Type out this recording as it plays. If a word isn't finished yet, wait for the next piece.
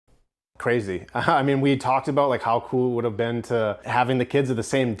Crazy. I mean, we talked about like how cool it would have been to having the kids at the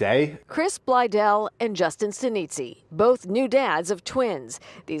same day. Chris Blydell and Justin Stanitzi, both new dads of twins.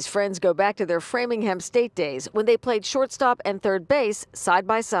 These friends go back to their Framingham State days when they played shortstop and third base side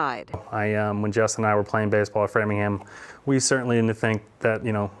by side. When Justin and I were playing baseball at Framingham, we certainly didn't think that,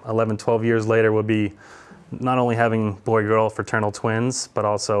 11, 12 years later would be not only having boy-girl fraternal twins, but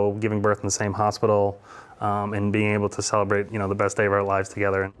also giving birth in the same hospital. And being able to celebrate, the best day of our lives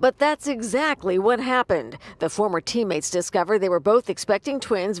together. But that's exactly what happened. The former teammates discovered they were both expecting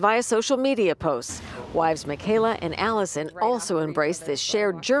twins via social media posts. Wives Michaela and Allison also embraced this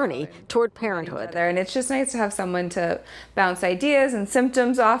shared journey toward parenthood. And it's just nice to have someone to bounce ideas and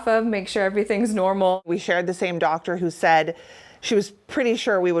symptoms off of, make sure everything's normal. We shared the same doctor who said she was pretty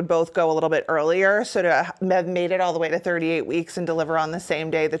sure we would both go a little bit earlier, so to have made it all the way to 38 weeks and deliver on the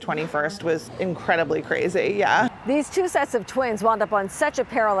same day, the 21st, was incredibly crazy, yeah. These two sets of twins wound up on such a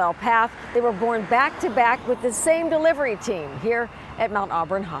parallel path. They were born back to back with the same delivery team here at Mount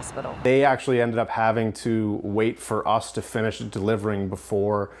Auburn Hospital. They actually ended up having to wait for us to finish delivering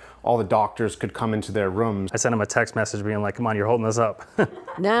before all the doctors could come into their rooms. I sent him a text message being like, come on, you're holding this up.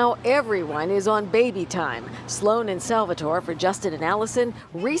 Now everyone is on baby time. Sloan and Salvatore for Justin and Allison,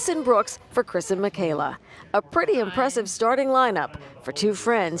 Reese and Brooks for Chris and Michaela. A pretty impressive starting lineup for two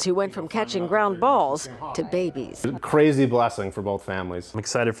friends who went from catching ground balls to babies. Crazy blessing for both families. I'm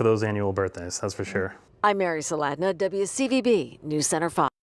excited for those annual birthdays, that's for sure. I'm Mary Saladna, WCVB News Center 5.